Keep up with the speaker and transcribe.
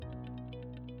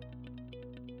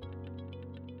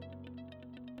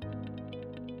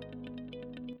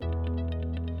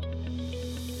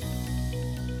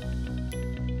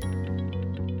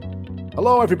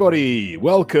Hello, everybody.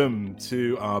 Welcome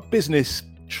to our Business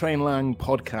Trainlang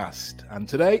podcast. And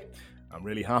today, I'm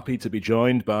really happy to be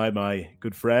joined by my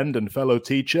good friend and fellow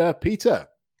teacher, Peter.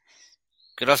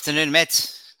 Good afternoon,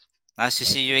 Matt. Nice to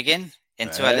see you again,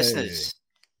 and to our listeners.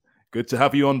 Good to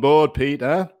have you on board,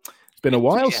 Peter. It's been a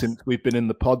while since we've been in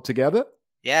the pod together.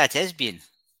 Yeah, it has been.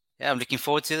 Yeah, I'm looking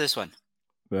forward to this one.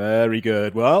 Very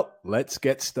good. Well, let's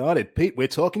get started. Pete, we're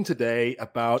talking today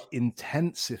about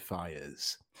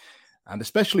intensifiers. And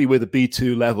especially with a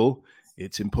B2 level,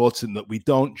 it's important that we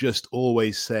don't just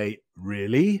always say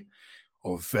really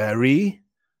or very,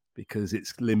 because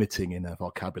it's limiting in our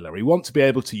vocabulary. We want to be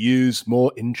able to use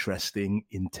more interesting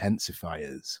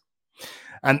intensifiers.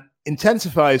 And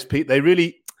intensifiers, Pete, they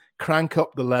really crank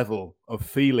up the level of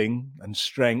feeling and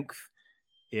strength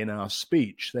in our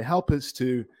speech. They help us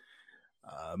to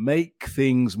make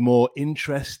things more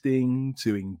interesting,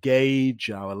 to engage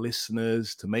our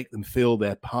listeners, to make them feel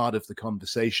they're part of the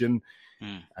conversation,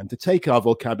 and to take our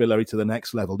vocabulary to the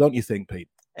next level. Don't you think, Pete?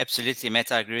 Absolutely,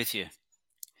 Matt. I agree with you.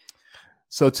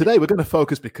 So today we're going to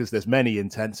focus, because there's many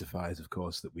intensifiers, of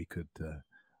course, that we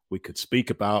could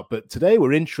speak about. But today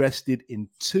we're interested in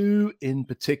two in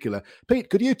particular. Pete,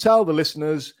 could you tell the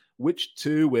listeners which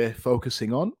two we're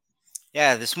focusing on?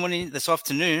 Yeah, this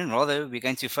afternoon, rather, we're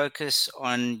going to focus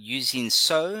on using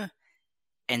so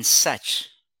and such.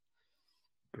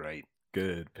 Great.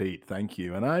 Good, Pete. Thank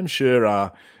you. And I'm sure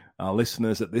our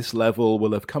listeners at this level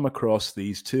will have come across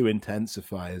these two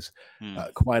intensifiers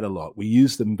quite a lot. We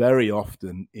use them very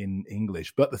often in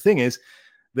English. But the thing is,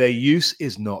 their use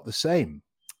is not the same.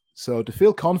 So to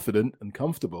feel confident and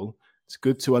comfortable, it's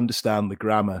good to understand the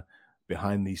grammar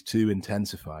behind these two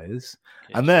intensifiers.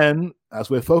 Okay. And then, as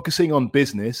we're focusing on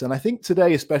business, and I think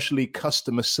today especially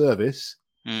customer service,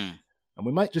 and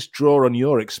we might just draw on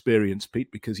your experience, Pete,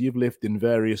 because you've lived in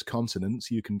various continents.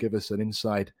 You can give us an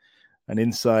inside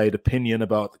opinion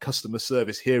about the customer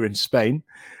service here in Spain.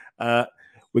 We're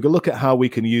going to look at how we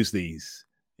can use these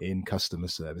in customer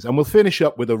service. And we'll finish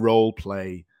up with a role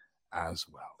play as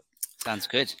well. Sounds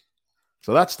good.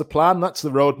 So that's the plan. That's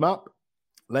the roadmap.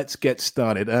 Let's get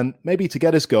started. And maybe to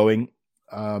get us going,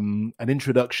 an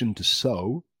introduction to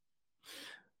so.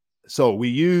 So we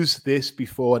use this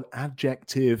before an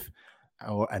adjective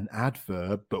or an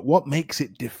adverb, but what makes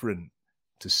it different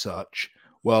to such?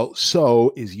 Well,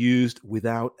 so is used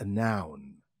without a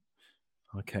noun.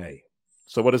 Okay,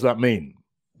 so what does that mean?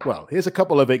 Well, here's a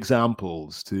couple of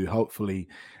examples to hopefully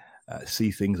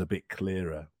see things a bit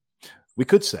clearer. We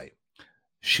could say,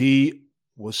 she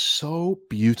was so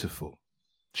beautiful.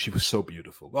 She was so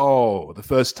beautiful. Oh, the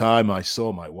first time I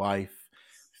saw my wife,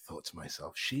 I thought to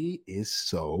myself, she is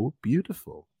so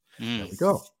beautiful. There we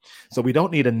go. So we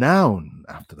don't need a noun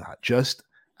after that, just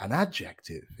an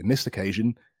adjective. In this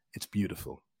occasion, it's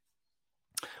beautiful.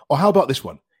 Or how about this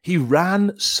one? He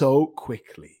ran so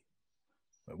quickly.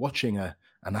 We're watching an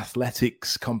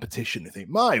athletics competition. You think,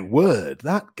 my word,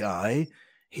 that guy,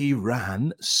 he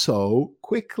ran so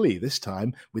quickly, this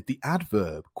time with the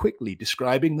adverb, quickly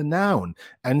describing the noun.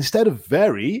 And instead of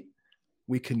very,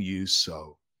 we can use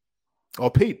so. Or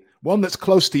Pete, one that's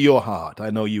close to your heart.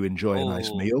 I know you enjoy a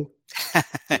nice meal.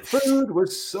 The food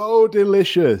was so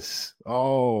delicious.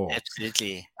 Oh,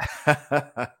 absolutely.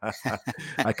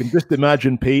 I can just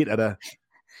imagine Pete at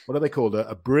what are they called?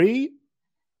 A brie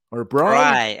or a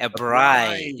braai? A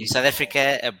braai. In South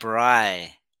Africa, a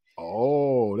braai.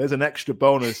 Oh, there's an extra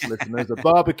bonus, listeners. A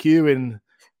barbecue in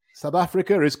South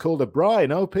Africa is called a braai,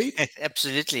 no, Pete?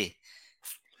 Absolutely.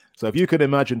 So if you can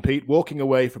imagine Pete walking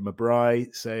away from a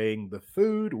braai saying the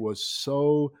food was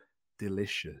so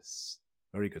delicious.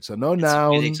 Very good. So no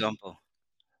noun. A good example.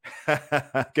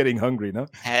 Getting hungry, no?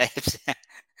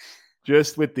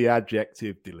 Just with the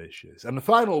adjective delicious. And the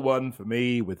final one for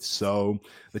me with so,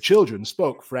 the children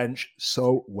spoke French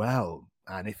so well.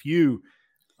 And if you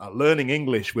are learning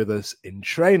English with us in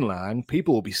Trainlang,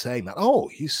 people will be saying that, oh,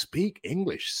 you speak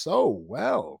English so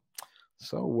well.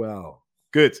 So well.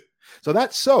 Good. So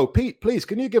that's so. Pete, please,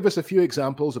 can you give us a few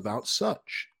examples about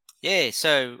such? Yeah,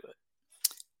 so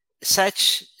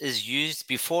such is used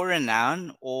before a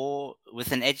noun or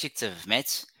with an adjective,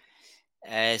 Matt.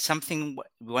 Something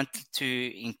we want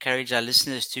to encourage our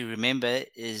listeners to remember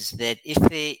is that if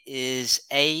there is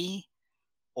a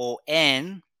or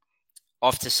an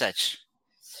after such,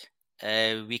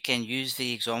 we can use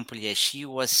the example here. She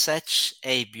was such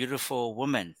a beautiful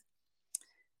woman.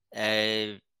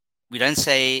 We don't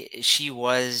say she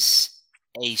was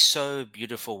a so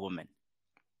beautiful woman.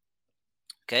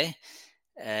 Okay?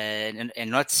 And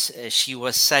not she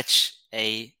was such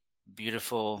a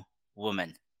beautiful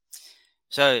woman.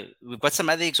 So we've got some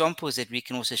other examples that we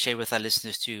can also share with our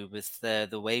listeners too, with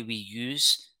the way we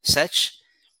use such.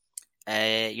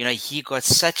 He got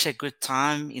such a good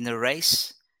time in the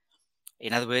race.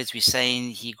 In other words, we're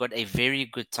saying he got a very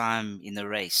good time in the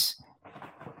race.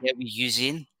 Yeah, we're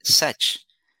using such.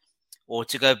 Or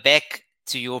to go back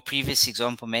to your previous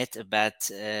example, Matt, about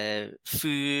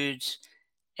food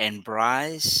and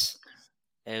braais,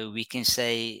 we can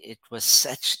say it was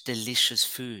such delicious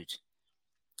food.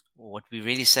 What we're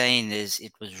really saying is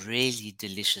it was really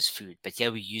delicious food. But yeah,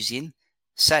 we're using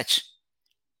such.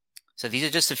 So these are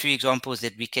just a few examples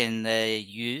that we can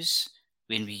use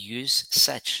when we use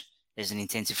such as an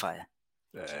intensifier.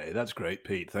 Hey, that's great,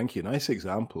 Pete. Thank you. Nice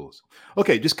examples.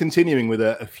 Okay, just continuing with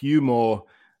a few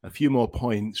more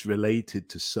points related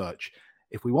to such.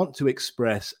 If we want to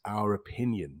express our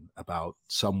opinion about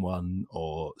someone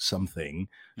or something,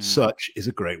 such is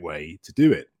a great way to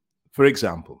do it. For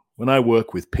example, when I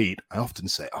work with Pete, I often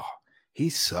say, "Oh,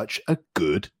 he's such a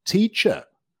good teacher.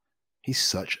 He's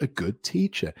such a good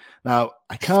teacher." Now,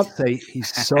 I can't say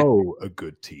he's so a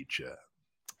good teacher.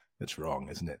 That's wrong,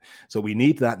 isn't it? So we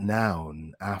need that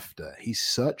noun after. He's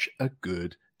such a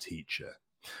good teacher.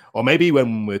 Or maybe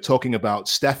when we're talking about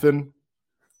Stefan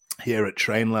here at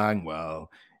Trainlang,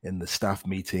 well, in the staff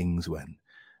meetings when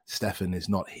Stefan is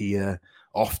not here,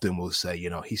 often we'll say,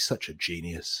 he's such a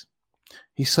genius.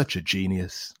 He's such a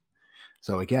genius.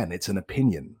 So again, it's an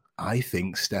opinion. I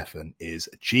think Stefan is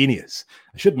a genius.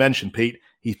 I should mention, Pete,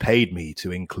 he paid me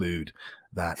to include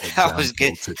that example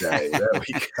today. There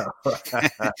we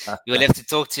go. You'll have to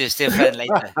talk to Stefan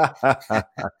later.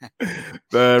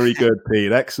 Very good,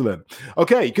 Pete. Excellent.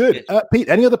 Okay, good. Pete,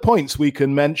 any other points we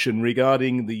can mention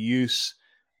regarding the use,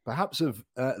 perhaps, of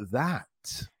that?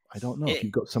 I don't know if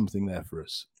you've got something there for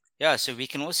us. Yeah, so we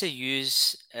can also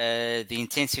use the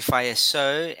intensifier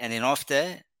so, and then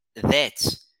after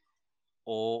that,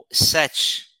 or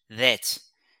such that.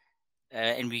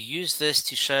 And we use this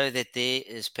to show that there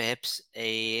is perhaps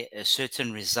a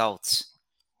certain result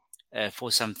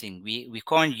for something. We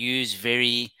can't use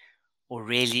very or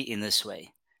really in this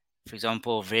way. For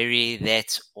example, very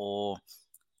that or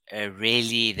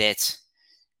really that.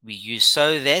 We use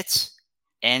so that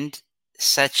and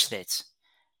such that.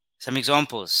 Some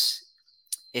examples.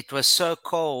 It was so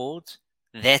cold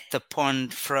that the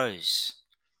pond froze.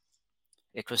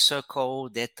 It was so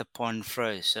cold that the pond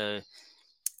froze. So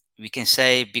we can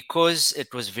say because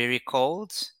it was very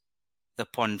cold, the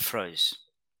pond froze.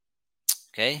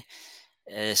 Okay.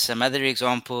 Some other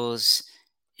examples.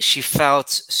 She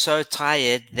felt so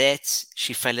tired that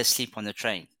she fell asleep on the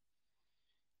train.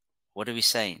 What are we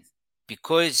saying?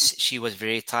 Because she was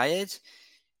very tired,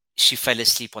 she fell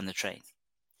asleep on the train.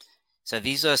 So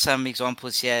these are some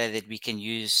examples here that we can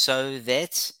use so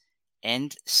that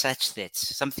and such that.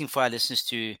 Something for our listeners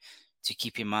to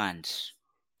keep in mind.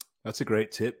 That's a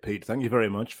great tip, Pete. Thank you very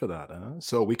much for that.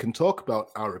 So we can talk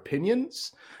about our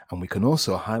opinions and we can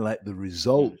also highlight the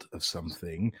result of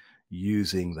something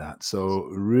using that. So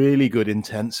really good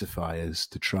intensifiers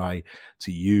to try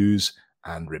to use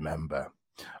and remember.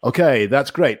 Okay,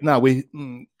 that's great. Now we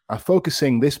are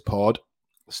focusing this pod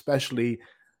especially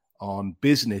on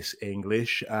business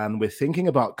English, and we're thinking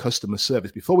about customer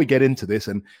service. Before we get into this,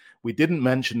 and we didn't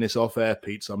mention this off air,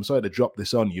 Pete, so I'm sorry to drop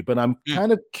this on you, but I'm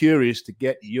kind of curious to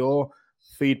get your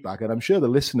feedback, and I'm sure the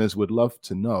listeners would love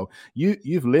to know.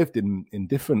 You've lived in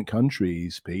different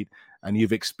countries, Pete, and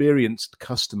you've experienced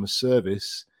customer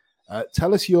service.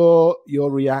 Tell us your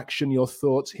reaction, your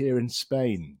thoughts here in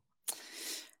Spain.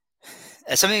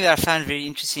 Something that I found very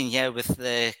interesting here with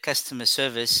the customer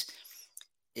service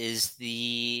is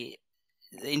the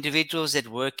individuals that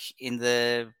work in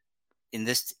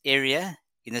this area,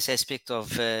 in this aspect of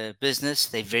business.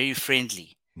 They're very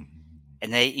friendly,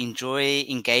 and they enjoy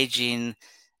engaging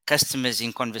customers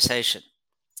in conversation,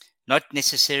 not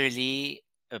necessarily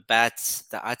about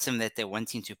the item that they're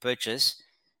wanting to purchase,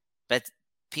 but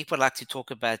people like to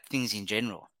talk about things in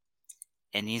general.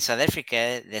 And in South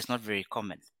Africa, that's not very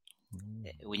common.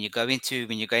 When you go into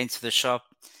the shop,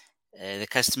 the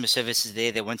customer service is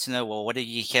there. They want to know, well, what are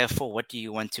you here for? What do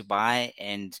you want to buy,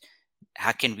 and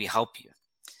how can we help you?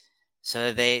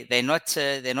 So they're not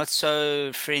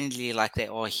so friendly like they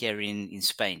are here in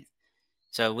Spain.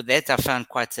 So with that, I found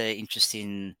quite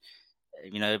interesting.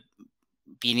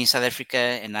 Being in South Africa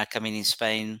and now coming in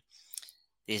Spain,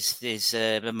 there's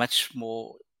a much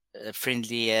more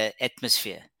friendly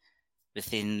atmosphere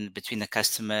between the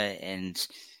customer and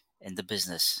the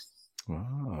business.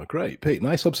 Oh, great, Pete.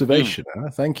 Nice observation.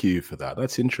 Thank you for that.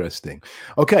 That's interesting.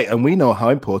 Okay, and we know how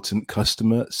important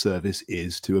customer service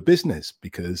is to a business,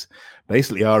 because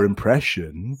basically our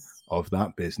impression of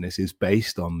that business is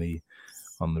based on the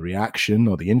on the reaction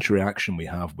or the interaction we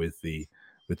have with the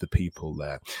people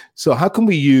there. So how can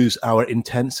we use our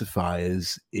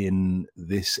intensifiers in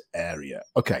this area?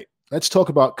 Okay, let's talk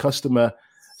about customer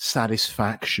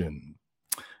satisfaction.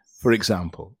 For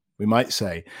example, we might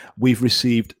say, we've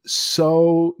received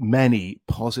so many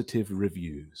positive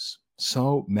reviews.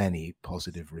 So many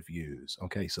positive reviews.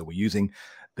 Okay, so we're using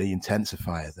the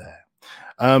intensifier there.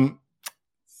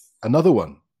 Another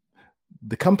one,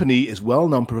 the company is well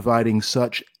known providing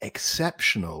such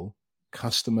exceptional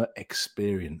customer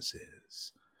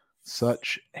experiences.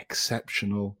 Such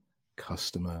exceptional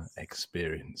customer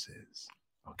experiences.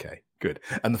 Okay, good.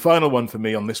 And the final one for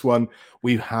me on this one,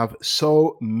 we have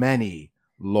so many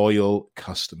loyal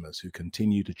customers who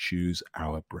continue to choose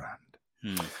our brand.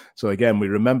 So again, we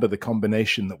remember the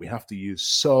combination that we have to use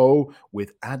so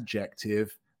with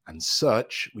adjective and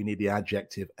such. We need the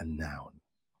adjective and noun.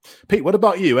 Pete, what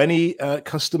about you? Any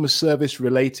customer service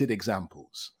related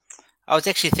examples? I was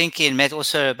actually thinking, Matt,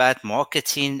 also about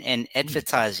marketing and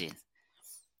advertising.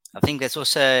 I think that's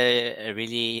also a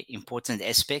really important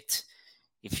aspect.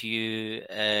 If you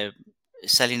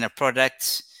selling a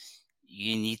product,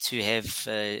 you need to have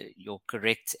your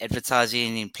correct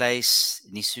advertising in place.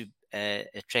 It needs to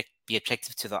be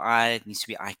attractive to the eye. It needs to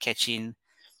be eye-catching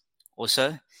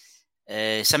also.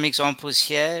 Some examples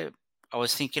here I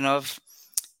was thinking of.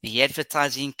 The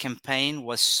advertising campaign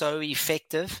was so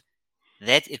effective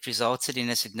that it resulted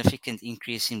in a significant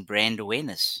increase in brand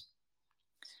awareness.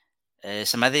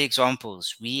 Some other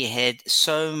examples. We had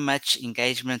so much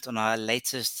engagement on our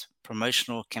latest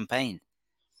promotional campaign.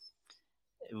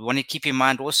 We want to keep in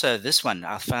mind also this one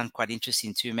I found quite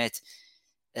interesting too, Matt.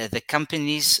 The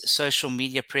company's social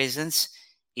media presence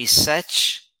is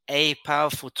such a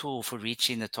powerful tool for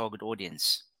reaching the target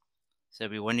audience. So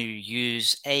we want to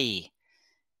use a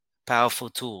powerful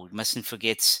tool. We mustn't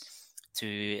forget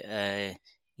to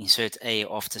insert a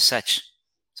after such.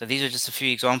 So these are just a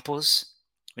few examples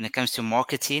when it comes to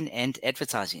marketing and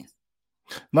advertising.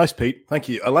 Nice, Pete. Thank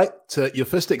you. I liked your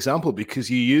first example because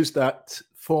you used that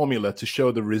formula to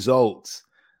show the results.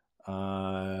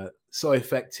 So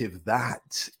effective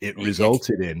that it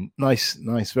resulted in. Nice.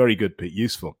 Very good, Pete.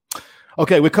 Useful.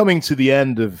 Okay, we're coming to the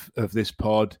end of this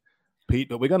pod, Pete,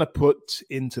 but we're going to put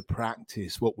into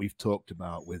practice what we've talked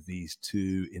about with these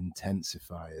two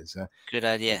intensifiers. Good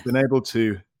idea. We've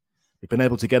been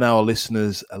able to get our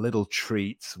listeners a little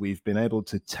treat. We've been able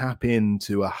to tap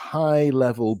into a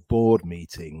high-level board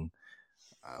meeting.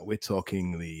 We're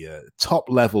talking the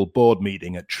top-level board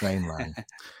meeting at Trainlang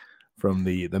from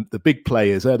the big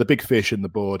players, the big fish in the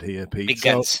board here, Pete. Big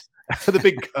guns. The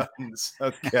big guns.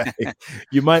 Okay.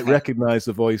 You might recognize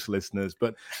the voice, listeners,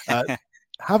 but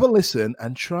have a listen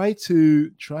and try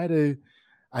to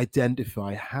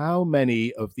identify how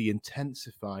many of the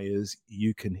intensifiers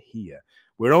you can hear.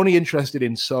 We're only interested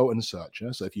in so and such.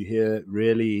 So if you hear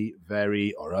really,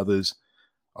 very, or others,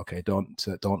 okay,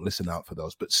 don't listen out for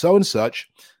those. But so and such,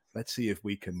 let's see if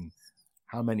we can,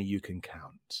 how many you can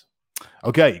count.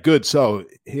 Okay, good. So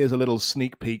here's a little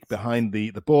sneak peek behind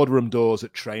the boardroom doors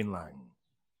at Trainlang.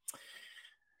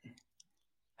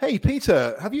 Hey,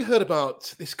 Peter, have you heard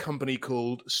about this company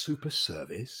called Super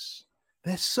Service?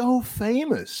 They're so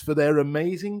famous for their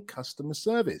amazing customer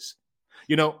service.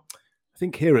 You know, I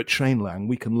think here at Trainlang,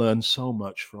 we can learn so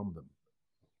much from them.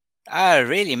 Ah,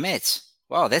 really, Matt?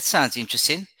 Wow, that sounds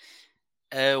interesting.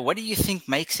 What do you think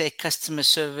makes their customer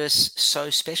service so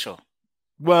special?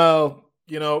 Well,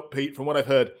 you know, Pete, from what I've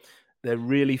heard, they're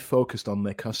really focused on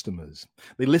their customers.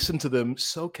 They listen to them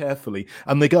so carefully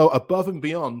and they go above and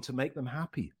beyond to make them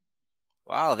happy.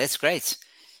 Wow, that's great.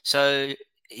 So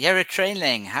here at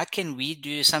Trainlang, how can we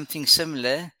do something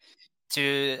similar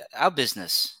to our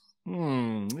business?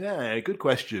 Yeah, good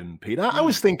question, Pete. I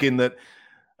was thinking that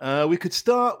we could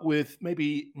start with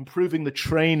maybe improving the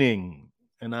training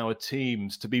in our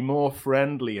teams to be more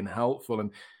friendly and helpful.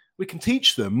 And we can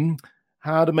teach them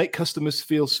how to make customers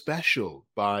feel special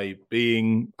by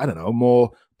being, I don't know, more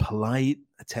polite,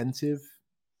 attentive.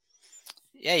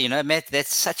 Yeah, you know, Matt,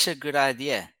 that's such a good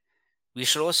idea. We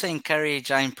should also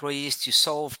encourage our employees to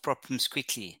solve problems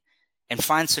quickly and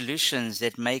find solutions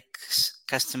that make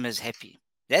customers happy.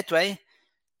 That way,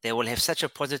 they will have such a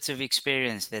positive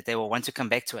experience that they will want to come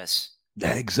back to us.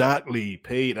 Exactly,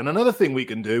 Pete. And another thing we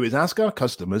can do is ask our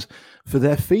customers for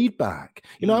their feedback.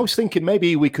 You know, I was thinking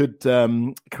maybe we could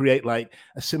create like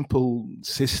a simple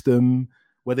system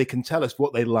where they can tell us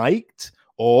what they liked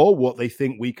or what they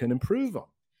think we can improve on.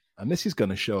 And this is going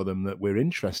to show them that we're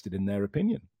interested in their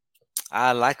opinion.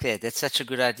 I like that. That's such a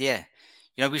good idea.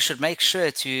 You know, we should make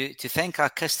sure to thank our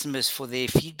customers for their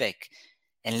feedback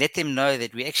and let them know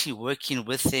that we're actually working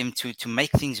with them to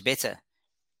make things better.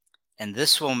 And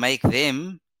this will make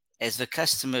them, as the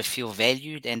customer, feel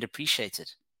valued and appreciated.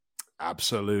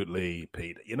 Absolutely,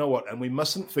 Pete. You know what? And we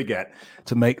mustn't forget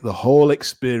to make the whole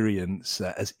experience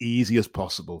as easy as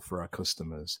possible for our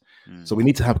customers. So we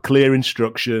need to have clear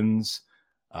instructions,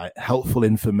 helpful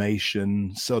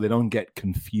information, so they don't get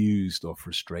confused or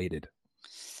frustrated.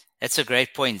 That's a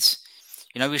great point.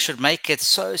 We should make it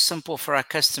so simple for our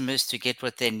customers to get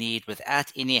what they need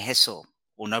without any hassle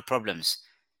or no problems.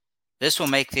 This will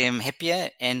make them happier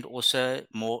and also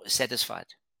more satisfied.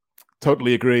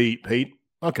 Totally agree, Pete.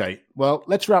 Okay, well,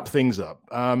 let's wrap things up.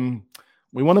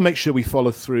 We want to make sure we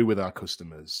follow through with our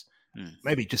customers.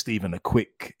 Maybe just even a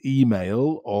quick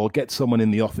email or get someone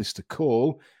in the office to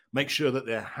call. Make sure that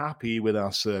they're happy with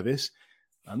our service.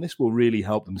 And this will really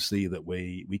help them see that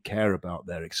we care about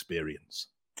their experience.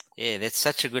 Yeah, that's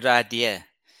such a good idea,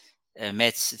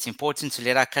 Matt. It's important to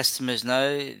let our customers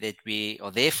know that we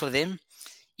are there for them,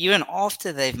 even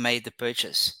after they've made the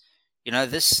purchase.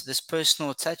 This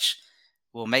personal touch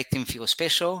will make them feel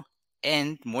special,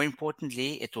 and more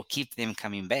importantly, it will keep them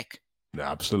coming back.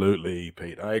 Absolutely,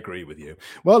 Pete. I agree with you.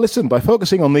 Well, listen, by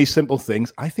focusing on these simple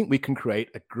things, I think we can create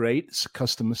a great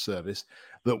customer service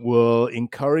that will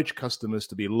encourage customers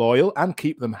to be loyal and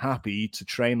keep them happy to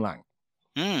Trainlang.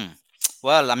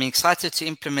 Well, I'm excited to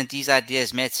implement these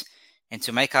ideas, Matt, and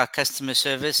to make our customer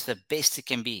service the best it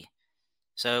can be.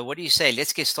 So what do you say?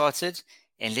 Let's get started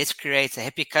and let's create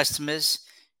happy customers,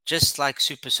 just like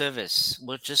Super Service,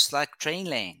 or just like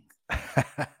Trainlang.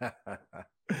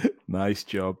 Nice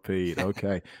job, Pete.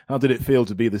 Okay. How did it feel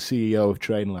to be the CEO of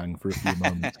Trainlang for a few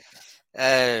moments?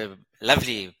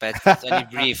 Lovely, but only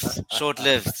brief,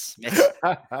 short-lived.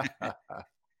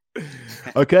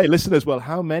 Okay, listeners. Well,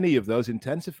 how many of those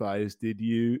intensifiers did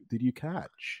you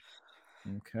catch?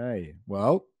 Okay.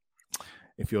 Well,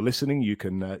 if you're listening, you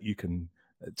can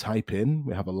type in.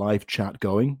 We have a live chat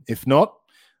going. If not,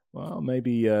 well,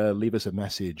 maybe leave us a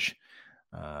message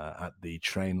at the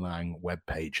Trainlang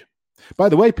webpage. By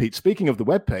the way, Pete, speaking of the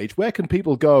webpage, where can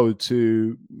people go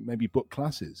to maybe book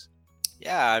classes?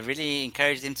 Yeah, I really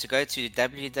encourage them to go to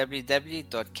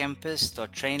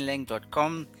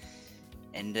www.campus.trainlang.com,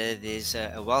 and there's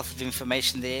a wealth of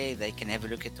information there. They can have a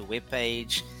look at the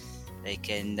webpage. They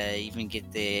can even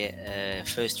get their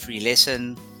first free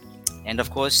lesson. And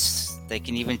of course, they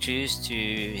can even choose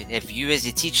to have you as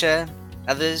a teacher.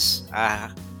 Others, I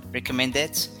recommend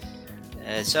that.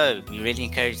 So we really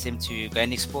encourage them to go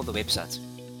and explore the website.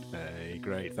 Hey,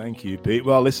 great. Thank you, Pete.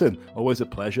 Well, listen, always a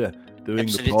pleasure doing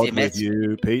Absolutely, the pod with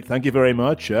you, Pete. Thank you very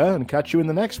much, and catch you in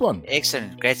the next one.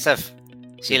 Excellent. Great stuff.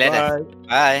 See you later. Bye.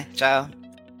 Bye. Ciao.